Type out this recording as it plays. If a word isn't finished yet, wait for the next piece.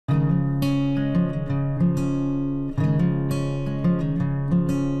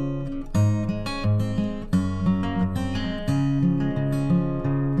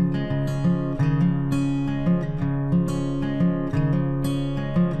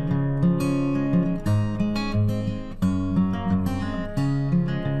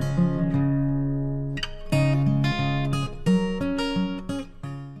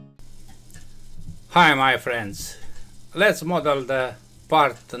Hi my friends, let's model the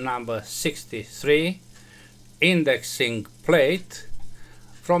part number 63 indexing plate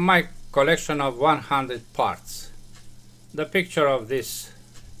from my collection of 100 parts. The picture of this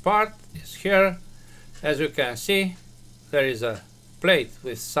part is here. As you can see, there is a plate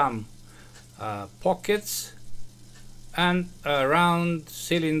with some pockets and a round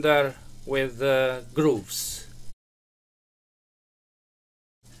cylinder with grooves.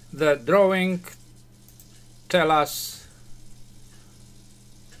 The drawing tells us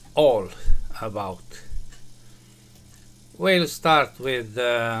all about. We'll start with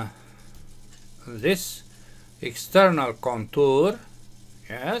this external contour,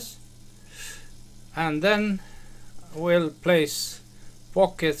 yes, and then we'll place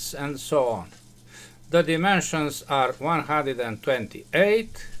pockets and so on. The dimensions are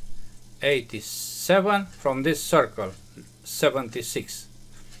 128, 87 from this circle, 76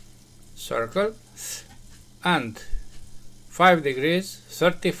 circle, and 5 degrees,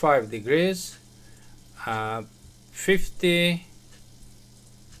 35 degrees, 50,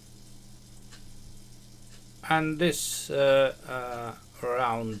 and this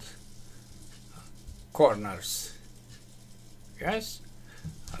round corners. Yes,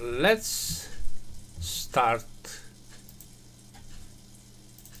 let's start.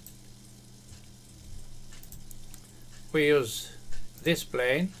 We use this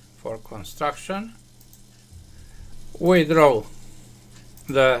plane for construction. We draw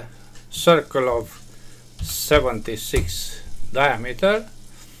the circle of 76 diameter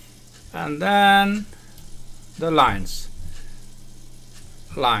and then the lines.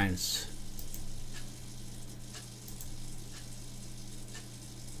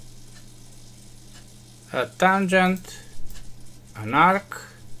 A tangent, an arc,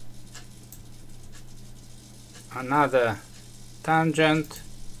 another tangent,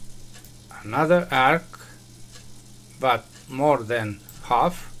 another arc, but more than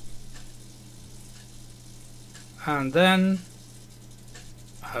half, and then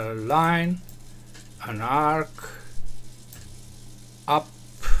a line, an arc, up,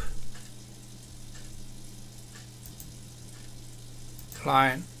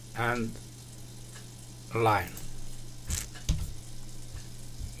 line, and line.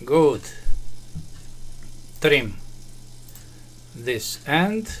 Good. Trim this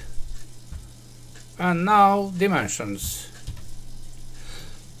end, and now dimensions.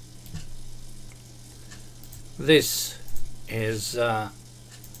 This is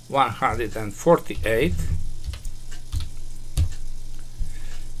 148,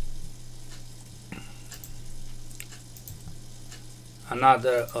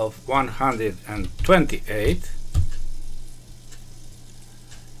 another of 128,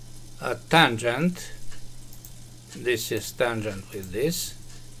 a tangent. This is tangent with this.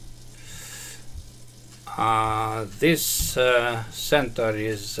 This center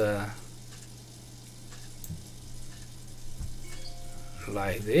is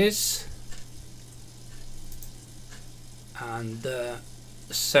like this, and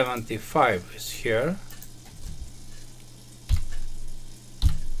 75 is here.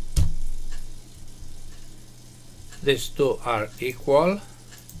 These two are equal,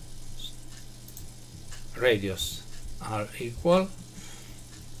 radius are equal,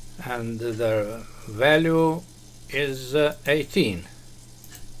 and the value is 18.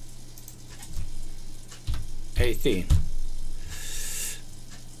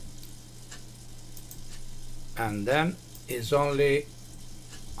 And then is only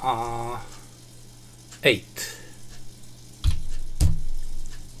 8.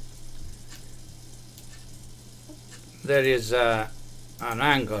 There is an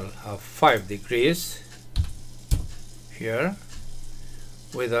angle of 5 degrees here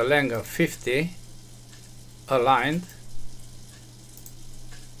with a length of 50 aligned,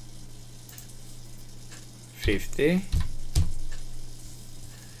 50,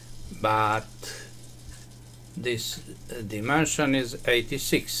 but this dimension is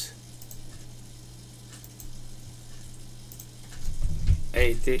 86.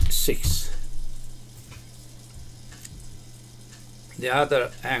 86. The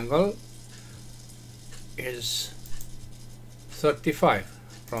other angle is 35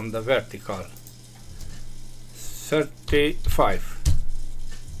 from the vertical. 35.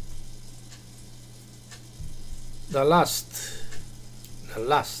 The last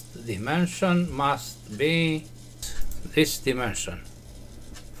dimension must be this dimension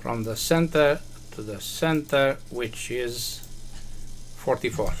from the center to the center, which is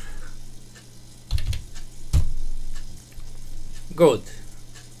 44. Good.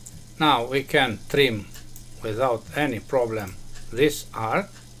 Now we can trim without any problem this arc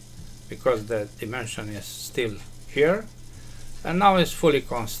because the dimension is still here, and now it's fully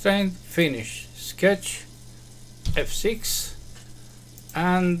constrained. Finish sketch, F6,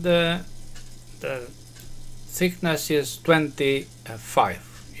 and the thickness is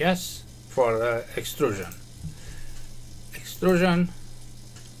 25, yes, for extrusion. Extrusion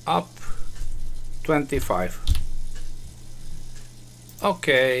up 25.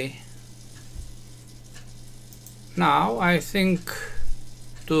 Okay, now I think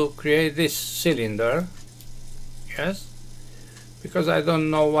to create this cylinder, yes, because I don't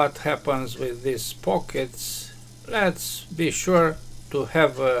know what happens with these pockets. Let's be sure to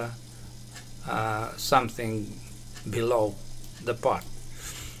have something below the part.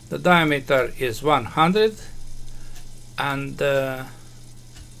 The diameter is 100 and the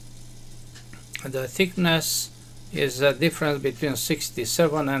thickness is a difference between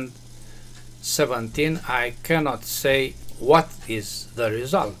 67 and 17. I cannot say what is the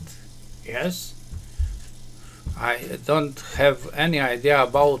result. Yes, I don't have any idea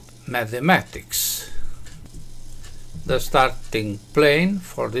about mathematics. The starting plane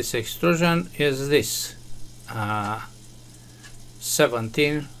for this extrusion is this,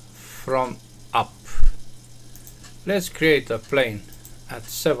 17 from up. Let's create a plane at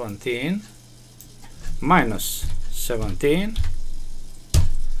 17 minus 17,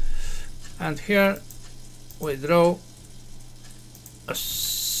 and here we draw a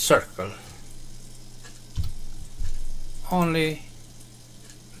circle, only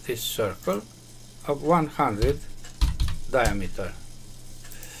this circle of 100 diameter.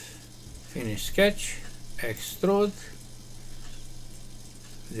 Finish sketch, extrude,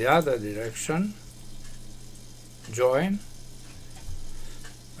 the other direction, join,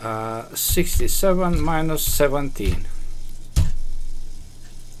 67 minus 17.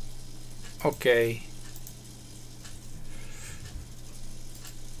 Okay,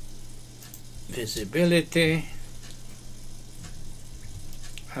 visibility,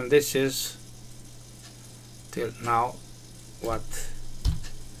 and this is till now what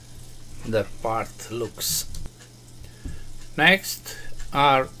the part looks. Next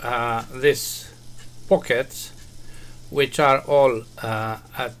are these pockets, which are all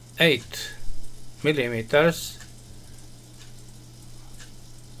at 8 millimeters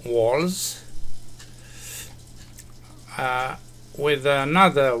walls, with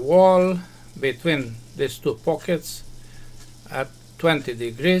another wall between these two pockets at 20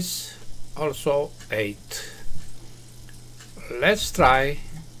 degrees, also 8. Let's try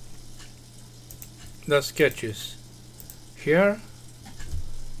the sketches here,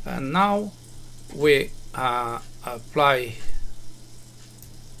 and now we apply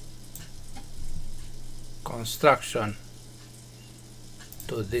construction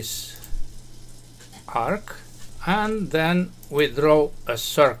to this arc, and then we draw a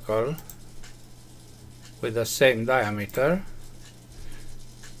circle with the same diameter,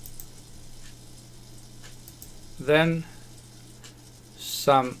 then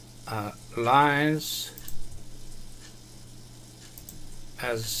some lines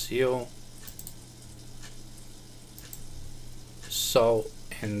as you saw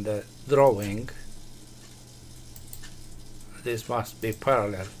in the drawing. This must be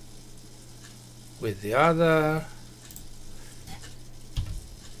parallel with the other.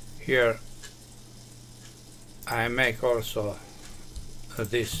 Here I make also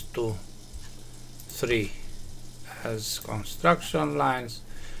these 2, 3 as construction lines,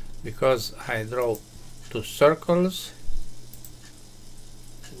 because I draw 2 circles,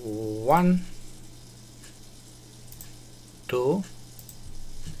 1, 2,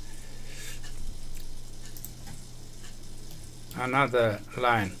 another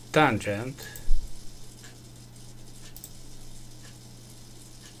line tangent,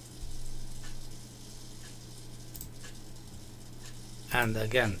 and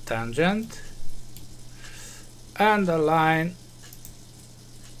again tangent, and a line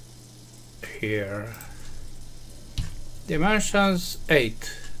here. Dimensions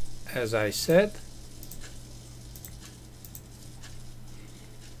 8, as I said.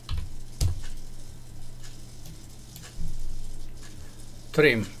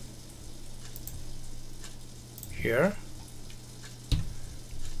 Trim here,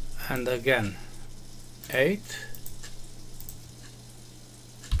 and again 8,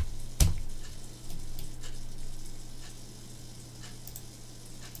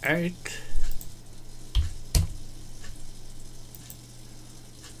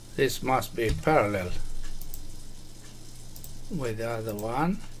 this must be parallel with the other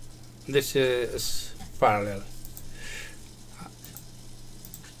one. This is parallel.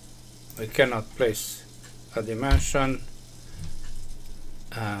 We cannot place a dimension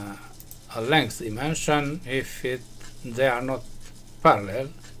a length dimension if they are not parallel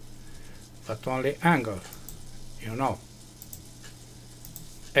but only angle, you know.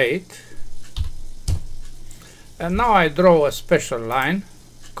 8. And now I draw a special line,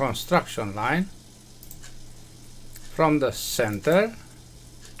 construction line, from the center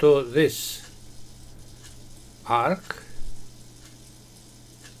to this arc,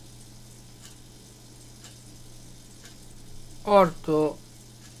 or to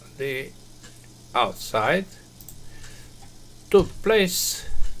the outside, to place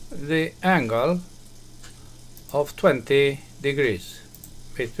the angle of 20 degrees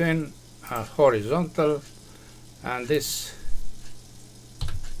between a horizontal and this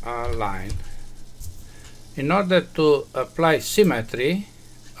line. In order to apply symmetry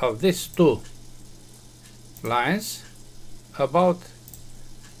of these two lines about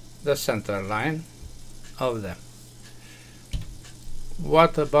the center line of them.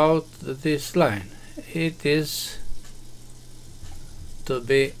 What about this line? It is to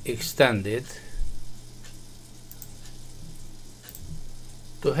be extended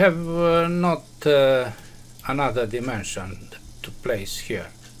to have not another dimension to place here.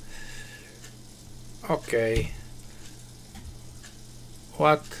 Okay,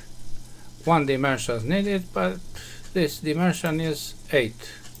 what one dimension is needed, but this dimension is 8,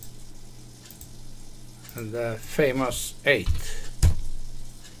 the famous 8.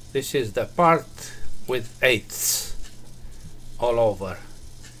 This is the part with 8s all over.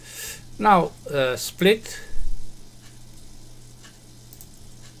 Now split,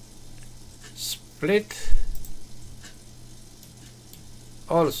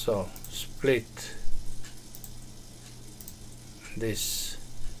 also split these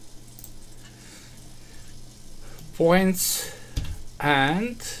points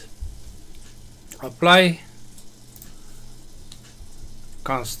and apply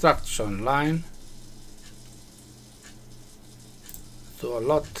construction line to a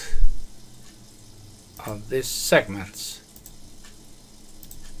lot of these segments.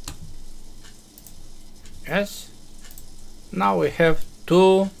 Yes, now we have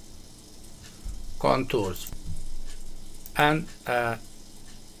two contours and a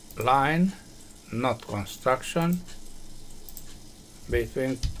line, not construction,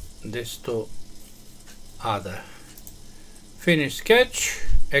 between these two other. Finish sketch,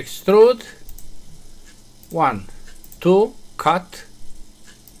 extrude, 1, 2, cut,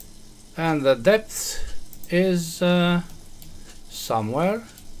 and the depth is somewhere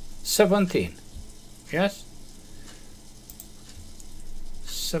 17. Yes,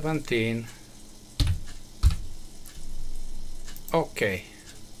 17. Okay,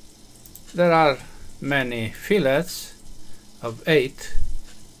 there are many fillets of 8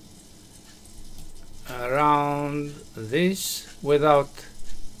 around this without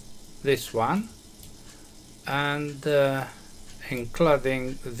this one, and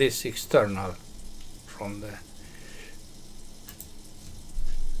including this external from the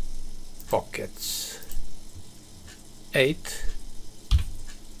pockets. 8.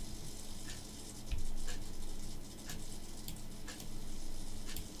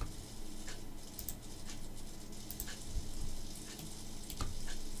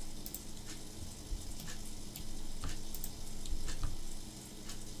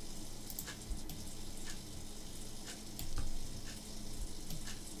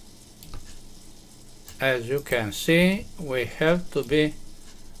 As you can see, we have to be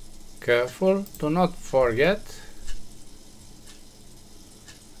careful to not forget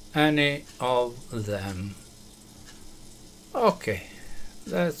any of them. Okay,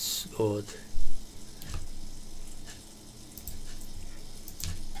 that's good.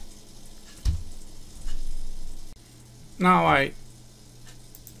 Now I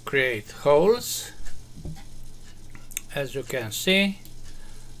create holes. As you can see,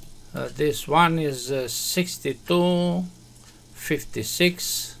 this one is 62,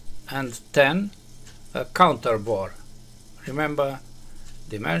 56 and 10, a counter bore. Remember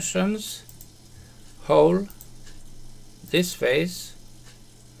dimensions, hole, this face,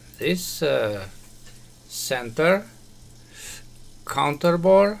 this center, counter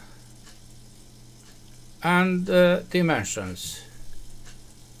bore, and dimensions.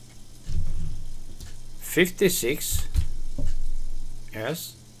 56,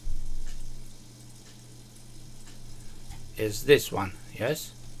 yes, is this one,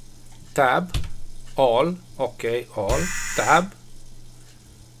 yes, tab, all, okay, all, tab,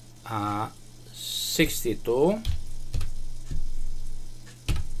 62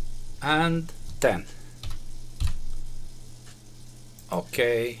 and 10.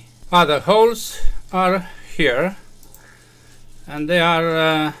 Okay, other holes are here, and they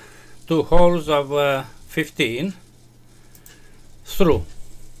are two holes of 15 through.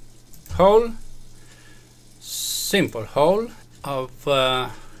 Hole, simple hole of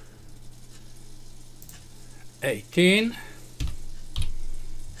 18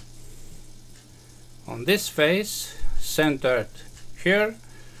 on this face, centered here,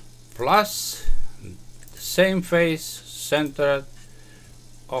 plus same face centered.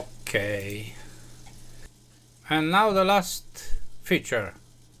 Okay. And now the last feature,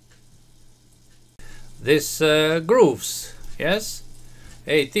 this grooves. Yes,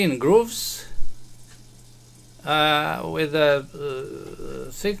 18 grooves with a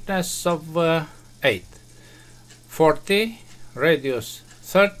thickness of 8, 40, radius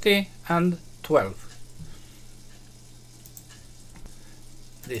 30 and 12.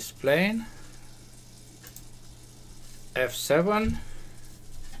 This plane, F7,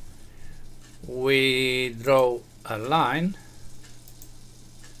 we draw a line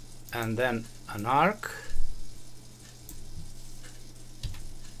and then an arc.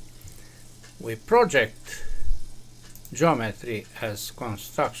 We project geometry as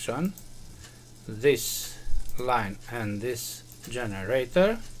construction, this line and this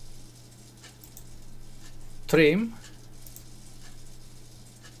generator, trim,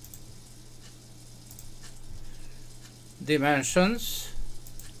 dimensions,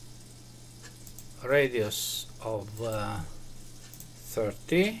 radius of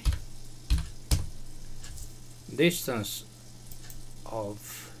 30, distance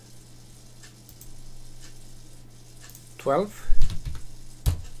of 12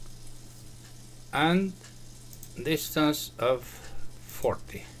 and distance of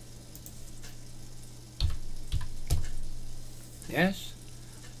 40. Yes,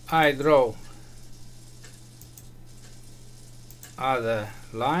 I draw other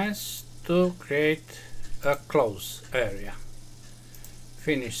lines to create a close area.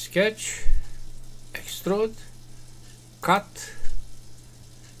 Finish sketch, extrude, cut,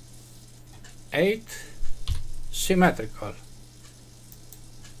 8, symmetrical.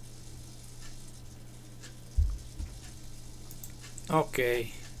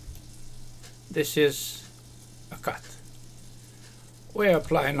 Okay, this is a cut. We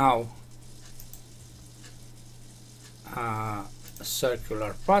apply now a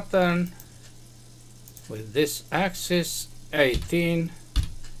circular pattern with this axis, 18,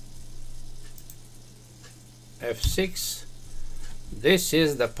 F6. This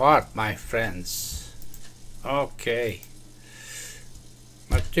is the part, my friends. Okay,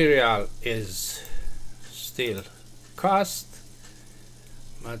 material is still cast,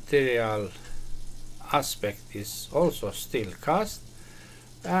 material aspect is also still cast,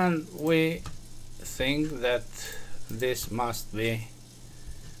 and we think that this must be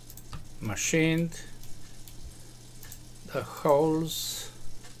machined, the holes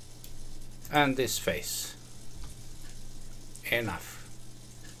and this face, enough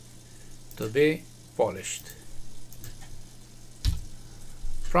to be polished.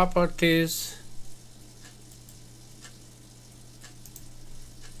 Properties,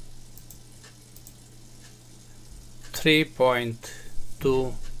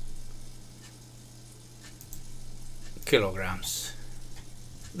 .2 kilograms.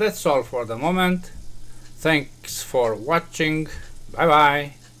 That's all for the moment. Thanks for watching. Bye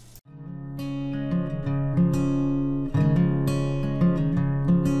bye.